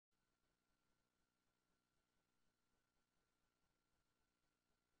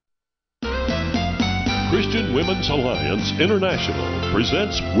Christian Women's Alliance International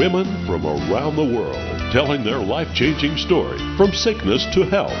presents women from around the world telling their life-changing story from sickness to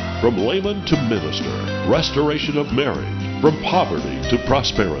health, from layman to minister, restoration of marriage, from poverty to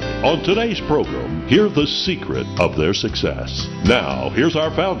prosperity. On today's program, hear the secret of their success. Now, here's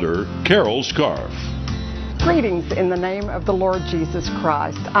our founder, Carol Scarf. Greetings in the name of the Lord Jesus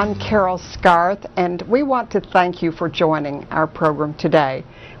Christ. I'm Carol Scarf, and we want to thank you for joining our program today.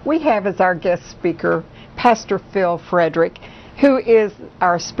 We have as our guest speaker Pastor Phil Frederick, who is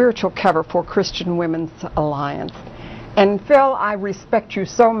our spiritual cover for Christian Women's Alliance. And Phil, I respect you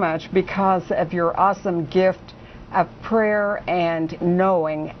so much because of your awesome gift of prayer and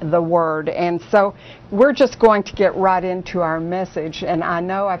knowing the Word. And so we're just going to get right into our message. And I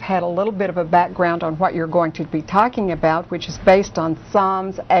know I've had a little bit of a background on what you're going to be talking about, which is based on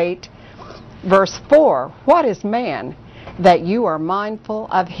Psalms 8, verse 4. What is man that you are mindful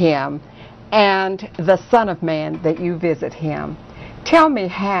of him, and the Son of Man that you visit him? Tell me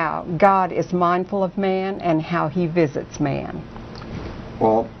how God is mindful of man and how he visits man.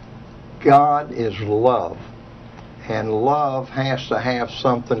 Well, God is love. And love has to have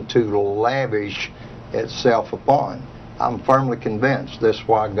something to lavish itself upon. I'm firmly convinced this is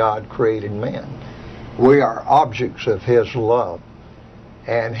why God created men. We are objects of his love.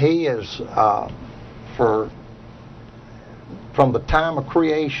 And he is, from the time of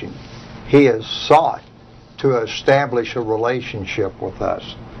creation, he has sought to establish a relationship with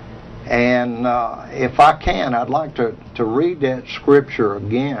us. And if I can, I'd like to read that scripture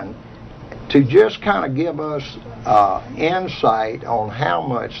again, to just kind of give us insight on how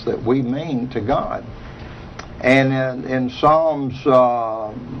much that we mean to God. And in Psalms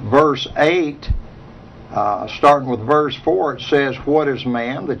verse 8, starting with verse 4, it says, "What is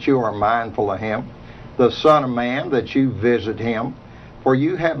man that you are mindful of him, the Son of Man that you visit him? For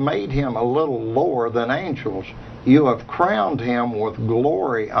you have made him a little lower than angels. You have crowned him with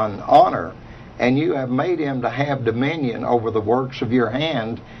glory and honor, and you have made him to have dominion over the works of your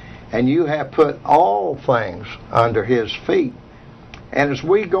hand, and you have put all things under his feet." And as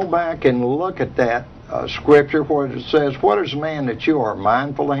we go back and look at that scripture where it says, "What is man that you are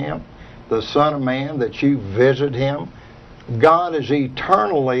mindful of him, the Son of Man that you visit him?" God is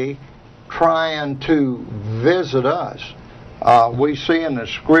eternally trying to visit us. We see in the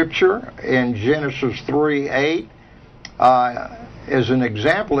scripture in Genesis 3:8, as an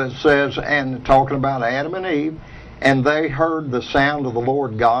example, it says, and talking about Adam and Eve, "And they heard the sound of the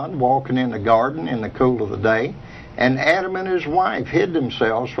Lord God walking in the garden in the cool of the day. And Adam and his wife hid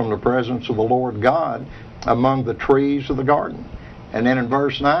themselves from the presence of the Lord God among the trees of the garden." And then in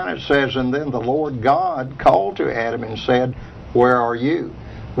verse 9 it says, "And then the Lord God called to Adam and said, Where are you?"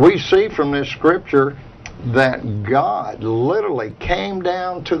 We see from this scripture that God literally came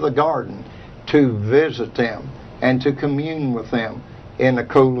down to the garden to visit them and to commune with them in the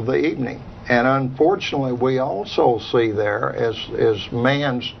cool of the evening. And unfortunately, we also see there as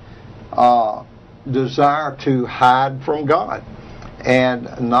man's desire to hide from God and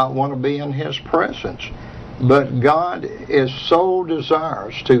not want to be in his presence. But God is so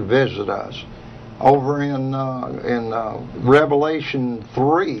desirous to visit us. Over in Revelation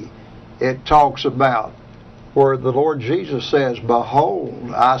 3, it talks about where the Lord Jesus says,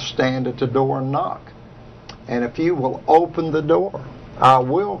 "Behold, I stand at the door and knock. And if you will open the door, I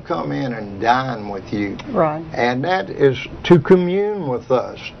will come in and dine with you." Right. And that is to commune with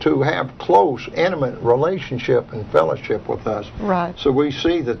us, to have close, intimate relationship and fellowship with us. Right. So we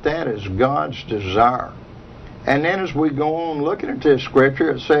see that that is God's desire. And then as we go on looking at this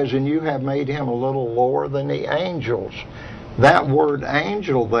scripture, it says, "And you have made him a little lower than the angels." That word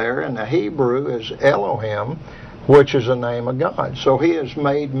angel there in the Hebrew is Elohim, which is the name of God. So he has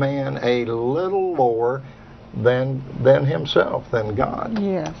made man a little lower than himself, than God.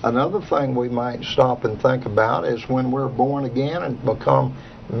 Yes. Another thing we might stop and think about is when we're born again and become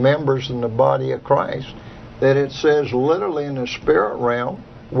members in the body of Christ, that it says literally in the spirit realm,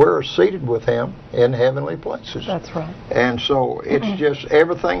 we're seated with him in heavenly places. That's right. And so it's just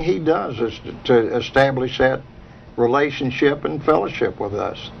everything he does is to establish that relationship and fellowship with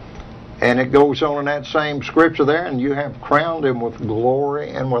us. And it goes on in that same scripture there, "And you have crowned him with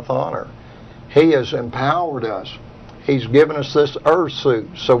glory and with honor." He has empowered us. He's given us this earth suit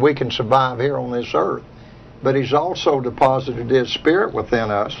so we can survive here on this earth. But he's also deposited his spirit within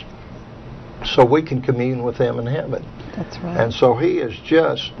us so we can commune with him in heaven. That's right. And so he is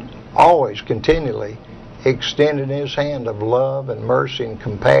just always continually extending his hand of love and mercy and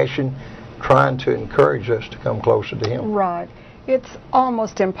compassion, trying to encourage us to come closer to him. Right. It's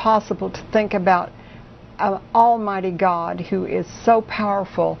almost impossible to think about an almighty God who is so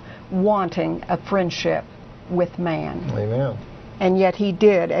powerful wanting a friendship with man. Amen. And yet he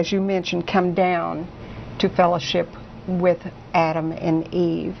did, as you mentioned, come down to fellowship with Adam and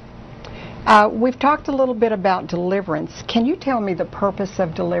Eve. We've talked a little bit about deliverance. Can you tell me the purpose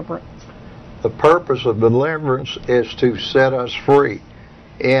of deliverance? The purpose of deliverance is to set us free.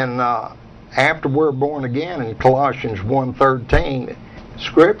 And after we're born again, in Colossians 1:13,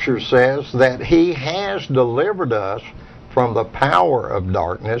 Scripture says that He has delivered us from the power of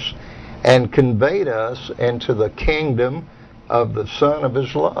darkness and conveyed us into the kingdom of the Son of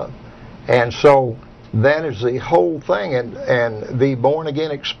His love. And so that is the whole thing. And the born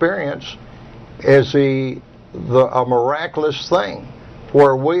again experience is a miraculous thing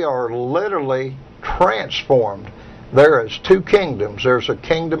where we are literally transformed. There is two kingdoms. There's a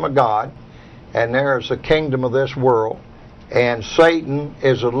kingdom of God, and there is a kingdom of this world. And Satan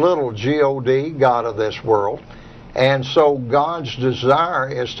is a little G-O-D, God of this world. And so God's desire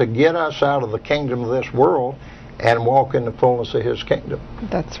is to get us out of the kingdom of this world and walk in the fullness of His kingdom.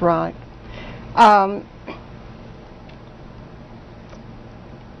 That's right.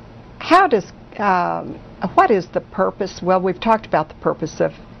 What is the purpose? Well, we've talked about the purpose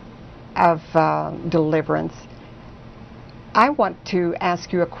of deliverance. I want to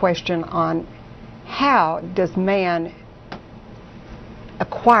ask you a question on how does man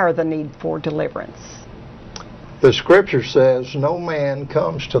acquire the need for deliverance? The Scripture says no man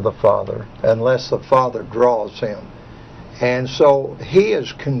comes to the Father unless the Father draws him. And so He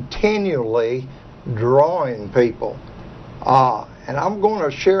is continually drawing people. And I'm going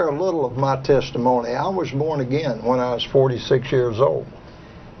to share a little of my testimony. I was born again when I was 46 years old.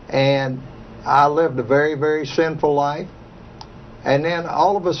 And I lived a very, very sinful life. And then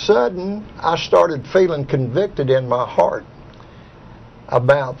all of a sudden, I started feeling convicted in my heart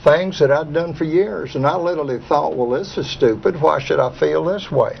about things that I'd done for years. And I literally thought, well, this is stupid. Why should I feel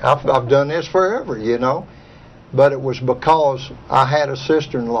this way? I've done this forever, you know. But it was because I had a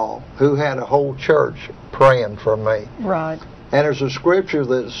sister-in-law who had a whole church praying for me. Right. And there's a scripture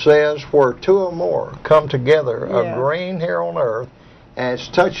that says, where two or more come together, agreeing here on earth, as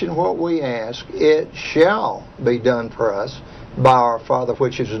touching what we ask, it shall be done for us by our Father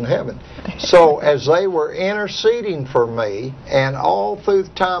which is in heaven. So as they were interceding for me, and all through the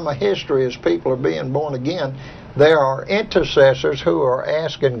time of history as people are being born again, there are intercessors who are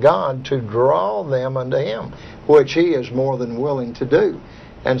asking God to draw them unto Him, which He is more than willing to do.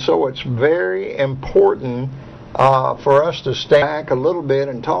 And so it's very important for us to stay back a little bit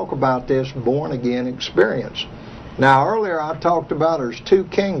and talk about this born-again experience. Now, earlier I talked about there's two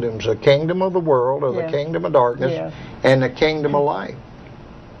kingdoms, the kingdom of the world, or the kingdom of darkness, and the kingdom of light.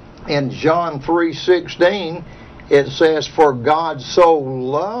 In John 3:16, it says, for God so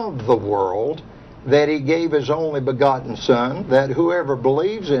loved the world that He gave His only begotten Son, that whoever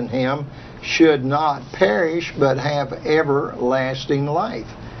believes in Him should not perish, but have everlasting life.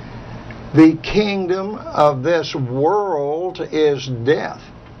 The kingdom of this world is death.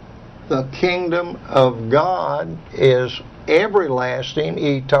 The kingdom of God is everlasting,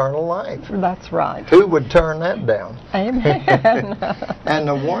 eternal life. That's right. Who would turn that down? Amen. And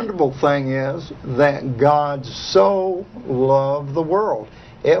the wonderful thing is that God so loved the world.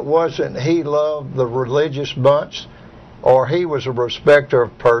 It wasn't He loved the religious bunch, or He was a respecter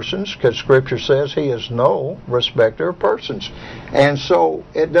of persons, because Scripture says He is no respecter of persons. And so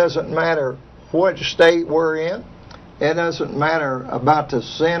it doesn't matter what state we're in. It doesn't matter about the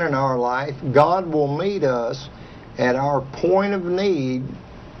sin in our life. God will meet us at our point of need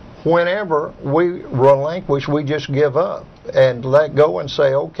whenever we relinquish, we just give up and let go and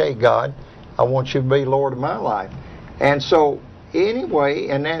say, okay, God, I want You to be Lord of my life. And so anyway,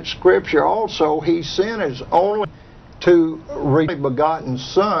 in that Scripture also, He sent His only begotten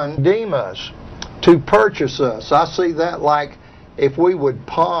Son to redeem us, to purchase us. I see that like if we would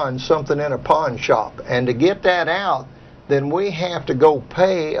pawn something in a pawn shop, and to get that out, then we have to go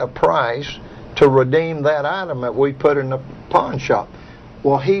pay a price to redeem that item that we put in the pawn shop.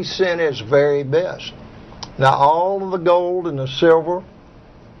 Well, He sent His very best. Now, all of the gold and the silver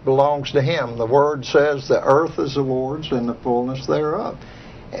belongs to Him. The Word says the earth is the Lord's and the fullness thereof.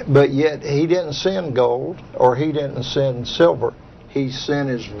 But yet He didn't send gold, or He didn't send silver. He sent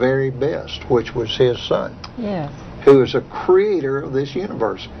His very best, which was His Son, who is a creator of this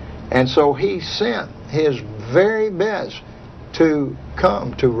universe. And so He sent His very best to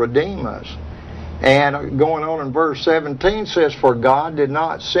come to redeem us. And going on in verse 17 says, for God did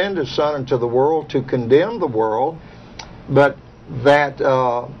not send His Son into the world to condemn the world, but that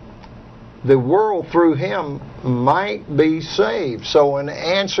the world through Him might be saved. So in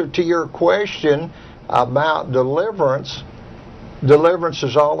answer to your question about deliverance, Deliverance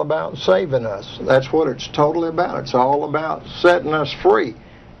is all about saving us. That's what it's totally about. It's all about setting us free.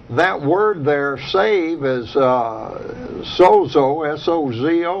 That word there, save, is sozo,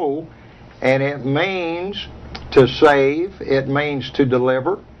 S-O-Z-O, and it means to save, it means to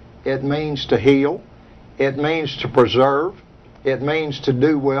deliver, it means to heal, it means to preserve, it means to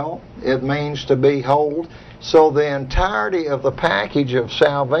do well, it means to be whole. So the entirety of the package of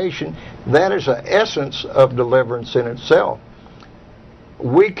salvation, that is the essence of deliverance in itself.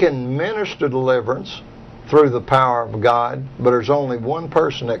 We can minister deliverance through the power of God, but there's only one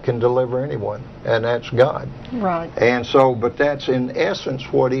person that can deliver anyone, and that's God. Right. And so, but that's in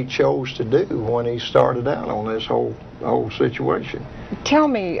essence what he chose to do when he started out on this whole situation. Tell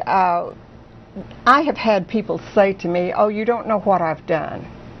me, I have had people say to me, "Oh, you don't know what I've done.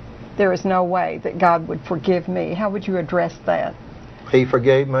 There is no way that God would forgive me." How would you address that? He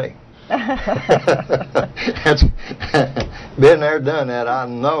forgave me. That's, been there, done that. I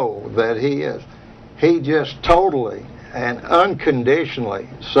know that he is. He just totally and unconditionally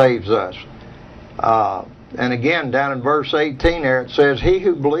saves us. And again, down in verse 18 there, it says, "He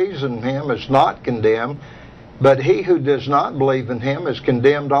who believes in him is not condemned, but he who does not believe in him is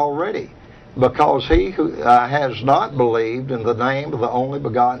condemned already, because he who has not believed in the name of the only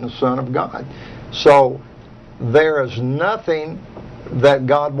begotten Son of God." So there is nothing that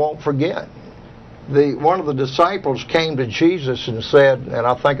God won't forget. One of the disciples came to Jesus and said, and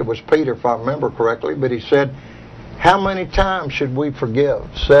I think it was Peter if I remember correctly, but he said, "How many times should we forgive?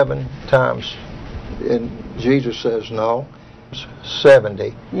 7 times?" And Jesus says, "No,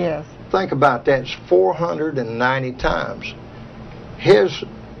 70. Yes. Think about that. It's 490 times. His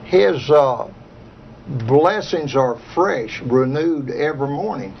blessings are fresh, renewed every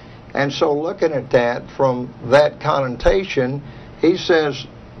morning. And so looking at that from that connotation, he says,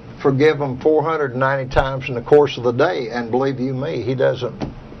 forgive them 490 times in the course of the day, and believe you me, he doesn't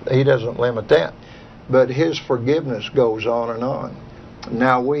limit that. But his forgiveness goes on and on.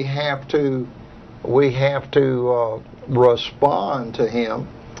 Now we have to respond to him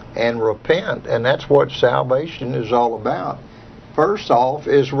and repent, and that's what salvation is all about. First off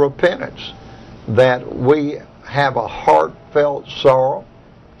is repentance, that we have a heartfelt sorrow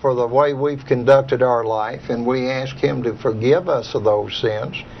for the way we've conducted our life, and we ask him to forgive us of those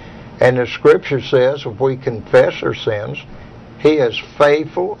sins. And the scripture says if we confess our sins, he is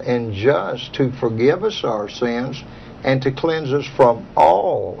faithful and just to forgive us our sins and to cleanse us from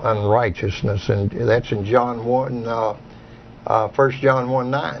all unrighteousness. And that's in John 1, 1 John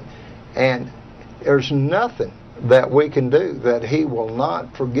 1:9. And there's nothing that we can do that he will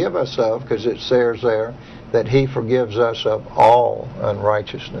not forgive us of, because it says there that he forgives us of all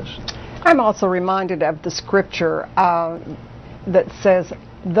unrighteousness. I'm also reminded of the scripture that says,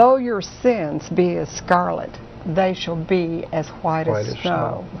 "Though your sins be as scarlet, they shall be as white as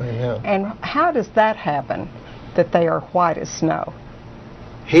snow." Amen. And how does that happen, that they are white as snow?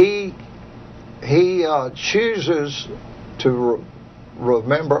 He chooses to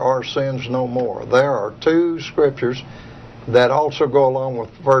remember our sins no more. There are 2 scriptures that also go along with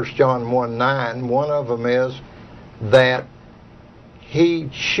 1 John 1:9. One of them is that he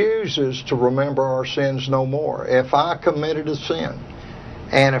chooses to remember our sins no more. If I committed a sin,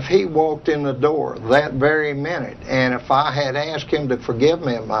 and if he walked in the door that very minute, and if I had asked him to forgive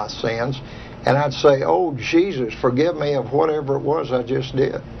me of my sins, and I'd say, "Oh, Jesus, forgive me of whatever it was I just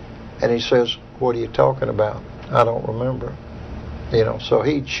did," and he says, "What are you talking about? I don't remember." You know, so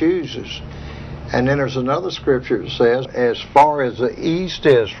he chooses. And then there's another scripture that says, as far as the east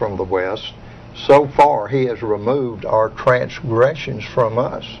is from the west, so far he has removed our transgressions from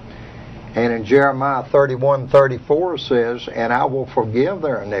us. And in Jeremiah 31:34 says, "And I will forgive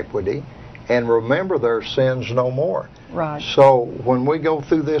their iniquity and remember their sins no more." Right. So when we go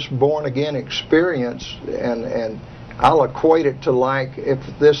through this born again experience, and I'll equate it to like if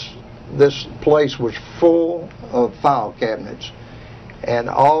this place was full of file cabinets, and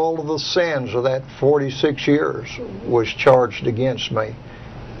all of the sins of that 46 years was charged against me.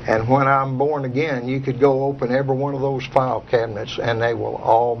 And when I'm born again, you could go open every one of those file cabinets and they will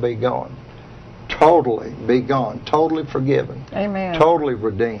all be gone. Totally be gone. Totally forgiven. Amen. Totally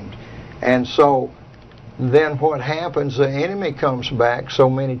redeemed. And so then what happens, the enemy comes back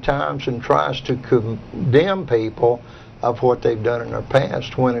so many times and tries to condemn people of what they've done in their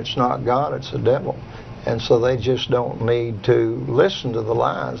past, when it's not God, it's the devil. And so they just don't need to listen to the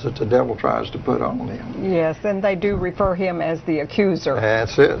lies that the devil tries to put on them. Yes, and they do refer him as the accuser.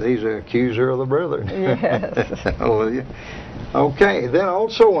 That's it. He's the accuser of the brethren. Yes. Hallelujah. Okay, then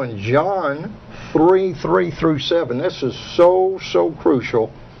also in John 3:3-7, this is so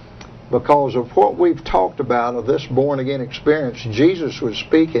crucial. because of what we've talked about of this born-again experience. Jesus was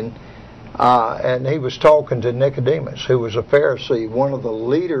speaking, and he was talking to Nicodemus, who was a Pharisee, one of the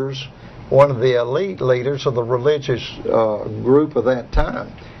leaders, one of the elite leaders of the religious group of that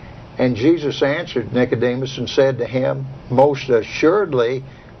time. And Jesus answered Nicodemus and said to him, "Most assuredly,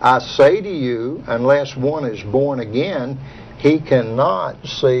 I say to you, unless one is born again, he cannot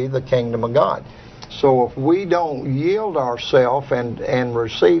see the kingdom of God." So if we don't yield ourselves and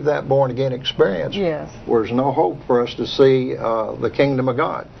receive that born-again experience, yes, there's no hope for us to see the kingdom of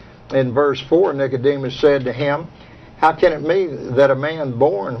God. In verse 4, Nicodemus said to him, "How can it be that a man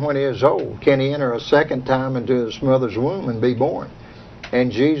born when he is old, can he enter a second time into his mother's womb and be born?"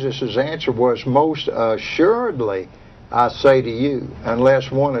 And Jesus' answer was, "Most assuredly, I say to you,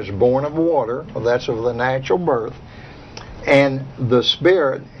 unless one is born of water," well, that's of the natural birth, "and the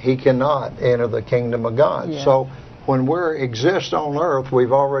Spirit, he cannot enter the kingdom of God." Yeah. So when we exist on earth,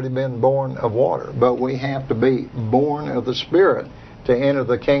 we've already been born of water, but we have to be born of the Spirit to enter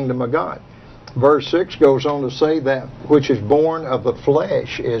the kingdom of God. Verse 6 goes on to say that which is born of the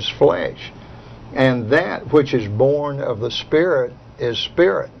flesh is flesh, and that which is born of the Spirit is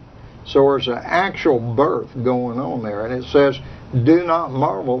spirit. So there's an actual birth going on there. And it says, "Do not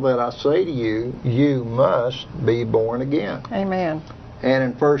marvel that I say to you, you must be born again." Amen. And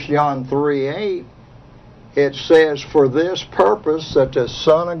in 1 John 3:8, it says, "For this purpose that the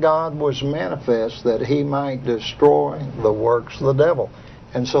Son of God was manifest, that he might destroy the works of the devil."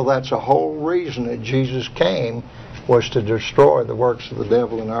 And so that's the whole reason that Jesus came, was to destroy the works of the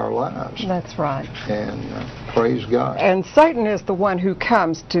devil in our lives. That's right. And praise God. And Satan is the one who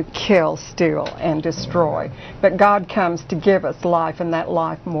comes to kill, steal, and destroy. But God comes to give us life, and that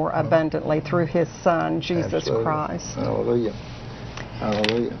life more abundantly through His Son, Jesus Absolutely. Christ. Hallelujah.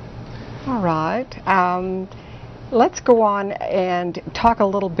 Hallelujah. All right. Let's go on and talk a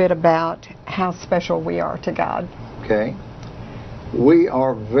little bit about how special we are to God. Okay. We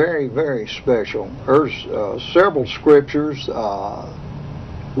are very, very special. There's several scriptures.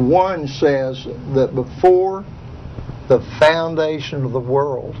 One says that before the foundation of the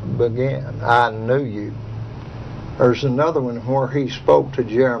world began, I knew you. There's another one where he spoke to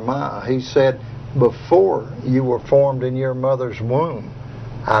Jeremiah. He said, "Before you were formed in your mother's womb,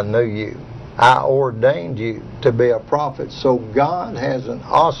 I knew you. I ordained you to be a prophet." So God has an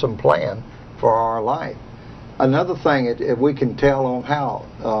awesome plan for our life. Another thing that we can tell on how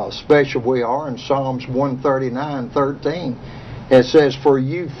special we are, in Psalms 139:13, it says, "For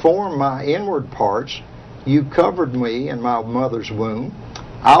you formed my inward parts, you covered me in my mother's womb.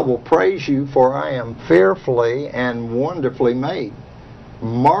 I will praise you, for I am fearfully and wonderfully made.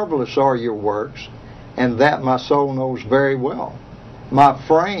 Marvelous are your works, and that my soul knows very well. My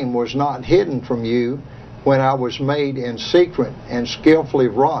frame was not hidden from you when I was made in secret and skillfully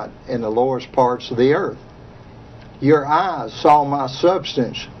wrought in the lowest parts of the earth. Your eyes saw my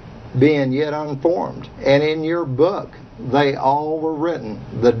substance, being yet unformed, and in your book they all were written,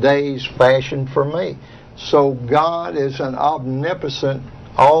 the days fashioned for me." So God is an omnipotent,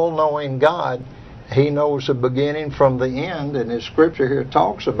 all-knowing God. He knows the beginning from the end, and His scripture here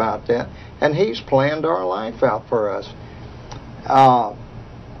talks about that, and He's planned our life out for us.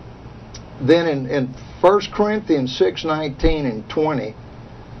 Then in 1 Corinthians 6:19 and 20,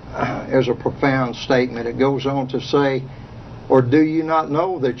 is a profound statement. It goes on to say, "Or do you not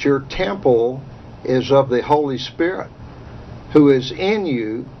know that your temple is of the Holy Spirit, who is in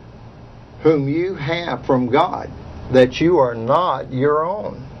you, whom you have from God, that you are not your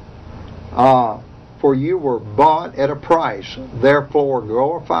own? For you were bought at a price. Therefore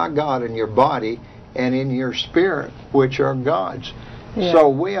glorify God in your body and in your spirit, which are God's." Yeah. So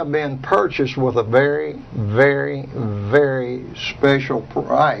we have been purchased with a very, very, very special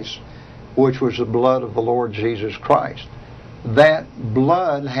price, which was the blood of the Lord Jesus Christ. That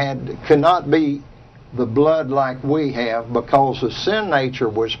blood could not be the blood like we have, because the sin nature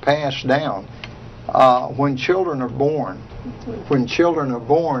was passed down. When children are born,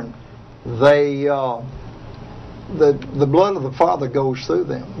 they the blood of the Father goes through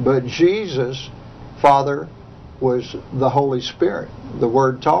them. But Jesus' Father was the Holy Spirit. The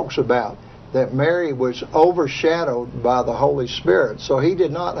Word talks about that Mary was overshadowed by the Holy Spirit. So He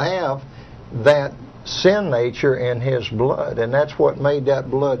did not have that sin nature in His blood. And that's what made that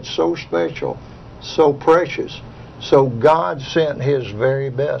blood so special, so precious. So God sent His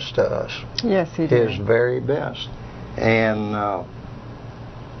very best to us. Yes, He did. His very best. And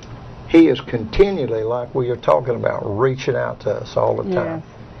He is continually, like we are talking about, reaching out to us all the time. Yes.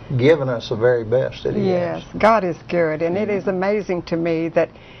 Giving us the very best that He has. Yes, God is good, and it is amazing to me that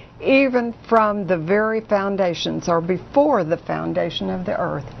even from the very foundations, or before the foundation of the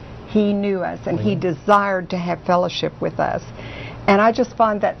earth, He knew us, and He desired to have fellowship with us. And I just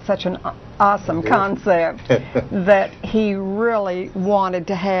find that such an awesome concept that He really wanted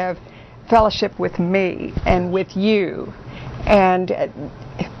to have fellowship with me and with you. And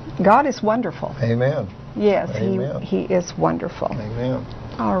God is wonderful. Amen. Yes, Amen. He is wonderful. Amen.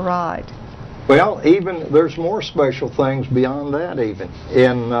 All right. Well, even there's more special things beyond that even.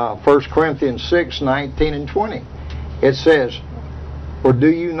 In 1 Corinthians 6, 19 and 20, it says, "For do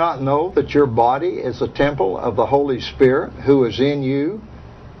you not know that your body is a temple of the Holy Spirit who is in you,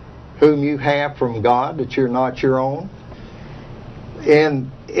 whom you have from God, that you're not your own?"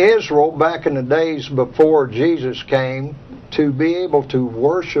 In Israel, back in the days before Jesus came, to be able to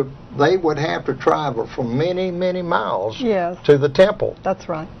worship, they would have to travel from many, many miles to the temple. That's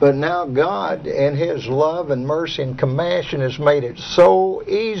right. But now God, in His love and mercy and compassion, has made it so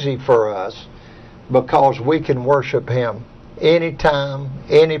easy for us because we can worship Him anytime,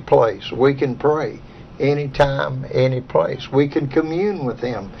 any place. We can pray anytime, any place. We can commune with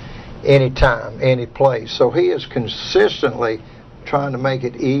Him anytime, any place. So He is consistently trying to make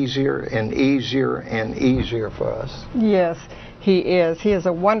it easier and easier and easier for us. Yes, He is. He is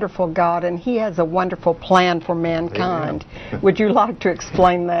a wonderful God, and He has a wonderful plan for mankind. Would you like to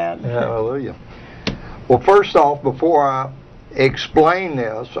explain that? Hallelujah. Well, first off, before I explain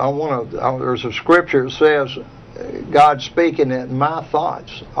this, there's a scripture that says, God speaking, that my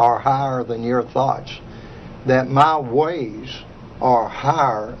thoughts are higher than your thoughts, that my ways are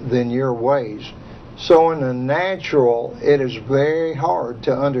higher than your ways. So in the natural, it is very hard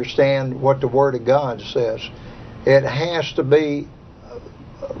to understand what the Word of God says. It has to be,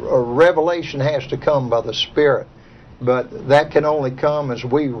 a revelation has to come by the Spirit. But that can only come as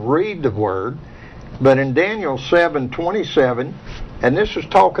we read the Word. But in Daniel 7:27, and this is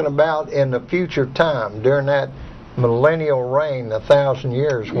talking about in the future time, during that millennial reign, 1,000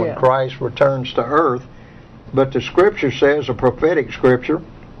 years, when Christ returns to earth. But the Scripture says, a prophetic Scripture,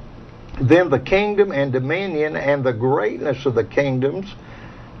 "Then the kingdom and dominion and the greatness of the kingdoms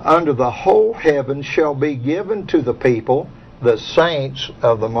under the whole heaven shall be given to the people, the saints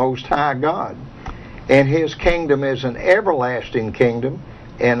of the Most High God. And His kingdom is an everlasting kingdom,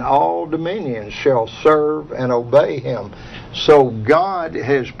 and all dominions shall serve and obey Him." So God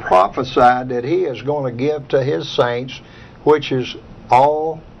has prophesied that He is going to give to His saints, which is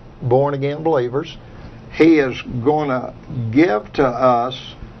all born-again believers, He is going to give to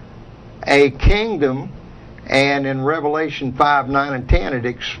us a kingdom. And in Revelation 5, 9, and 10, it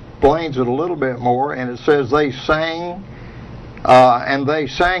explains it a little bit more, and it says, they sang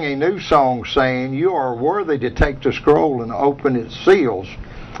a new song, saying, "You are worthy to take the scroll and open its seals.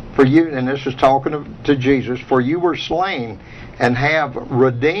 For you," and this is talking to Jesus, "for you were slain and have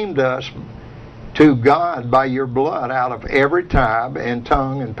redeemed us to God by your blood out of every tribe and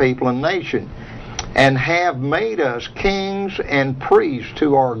tongue and people and nation, and have made us kings and priests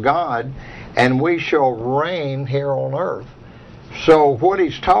to our God, and we shall reign here on earth." So what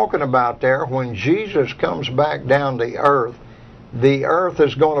he's talking about there, when Jesus comes back down to the earth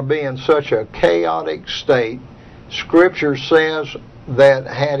is going to be in such a chaotic state. Scripture says that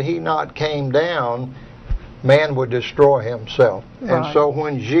had He not came down, man would destroy himself. Right. And so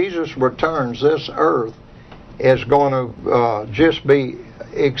when Jesus returns, this earth is going to just be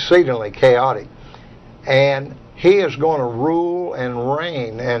exceedingly chaotic. And He is going to rule and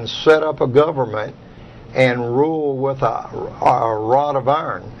reign and set up a government and rule with a rod of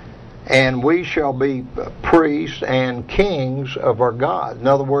iron. And we shall be priests and kings of our God. In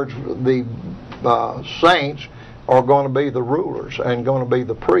other words, the saints are going to be the rulers and going to be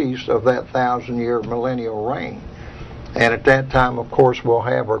the priests of that 1,000-year millennial reign. And at that time, of course, we'll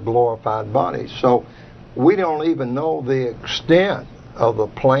have our glorified bodies. So we don't even know the extent of the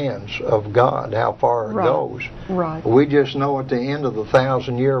plans of God, how far it goes. Right. We just know at the end of the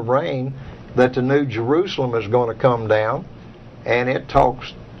 1,000-year reign that the New Jerusalem is going to come down, and it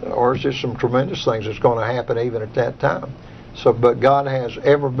talks, or it's just some tremendous things that's going to happen even at that time. So, but God has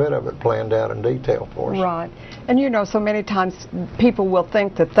every bit of it planned out in detail for us. Right. And you know, so many times people will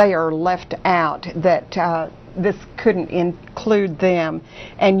think that they are left out, that this couldn't include them,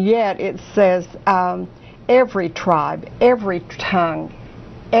 and yet it says every tribe, every tongue,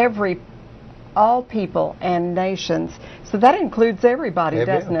 all people and nations. So that includes everybody,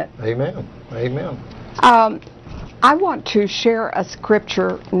 Amen. Doesn't it? Amen. Amen. I want to share a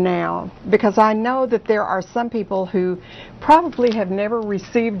scripture now, because I know that there are some people who probably have never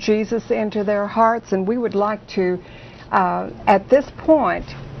received Jesus into their hearts, and we would like to, at this point,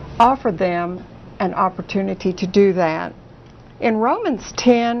 offer them an opportunity to do that. In Romans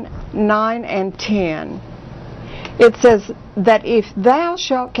 10, 9 and 10, It says that if thou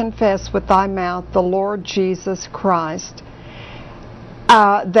shalt confess with thy mouth the Lord Jesus Christ,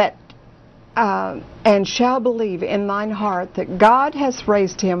 and shall believe in thine heart that God has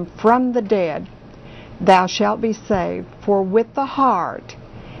raised him from the dead, thou shalt be saved. For with the heart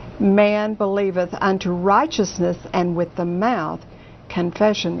man believeth unto righteousness, and with the mouth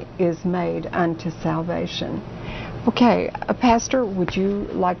confession is made unto salvation. Okay, Pastor, would you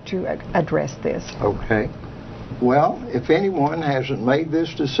like to address this? Okay. Well, if anyone hasn't made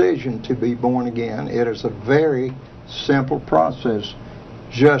this decision to be born again, it is a very simple process.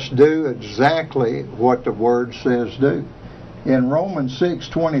 Just do exactly what the Word says do. In Romans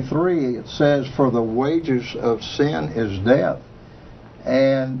 6:23, it says, "For the wages of sin is death."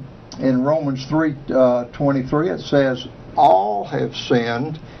 And in Romans 3:23, it says, "All have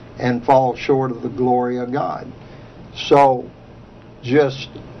sinned and fall short of the glory of God." So, just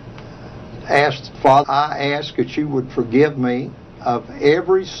ask, Father, I ask that you would forgive me of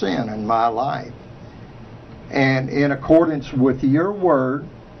every sin in my life. And in accordance with your word,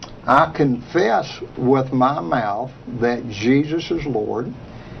 I confess with my mouth that Jesus is Lord,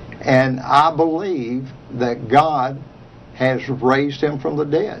 and I believe that God has raised him from the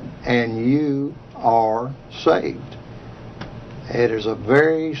dead, and you are saved. It is a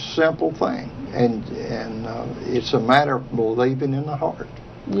very simple thing, and it's a matter of believing in the heart.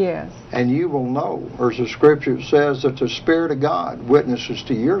 Yes. And you will know, as the scripture says, that the Spirit of God witnesses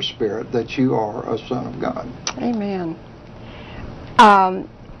to your spirit that you are a son of God. Amen.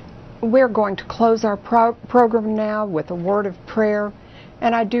 We're going to close our program now with a word of prayer.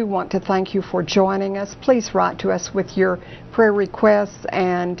 And I do want to thank you for joining us. Please write to us with your prayer requests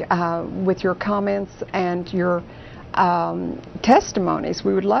and with your comments and your testimonies.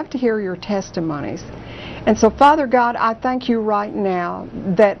 We would love to hear your testimonies. And so, Father God, I thank you right now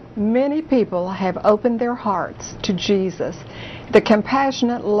that many people have opened their hearts to Jesus, the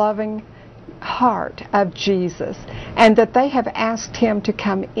compassionate, loving heart of Jesus, and that they have asked him to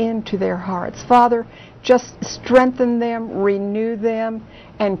come into their hearts. Father, just strengthen them, renew them,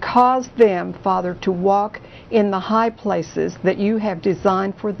 and cause them, Father, to walk in the high places that you have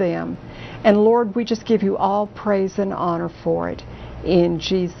designed for them. And Lord, we just give you all praise and honor for it. In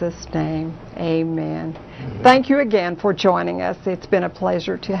Jesus' name, amen. Thank you again for joining us. It's been a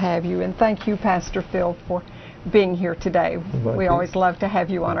pleasure to have you. And thank you, Pastor Phil, for being here today. We always love to have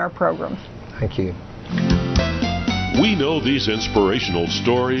you on our program. Thank you. We know these inspirational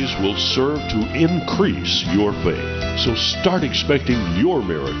stories will serve to increase your faith. So start expecting your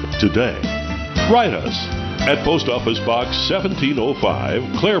miracle today. Write us at Post Office Box 1705,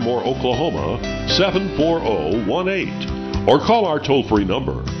 Claremore, Oklahoma 74018. Or call our toll-free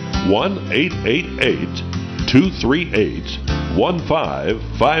number,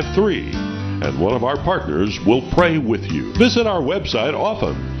 1-888-238-1553. And one of our partners will pray with you. Visit our website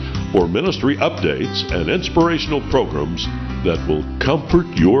often for ministry updates and inspirational programs that will comfort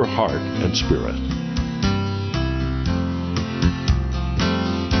your heart and spirit.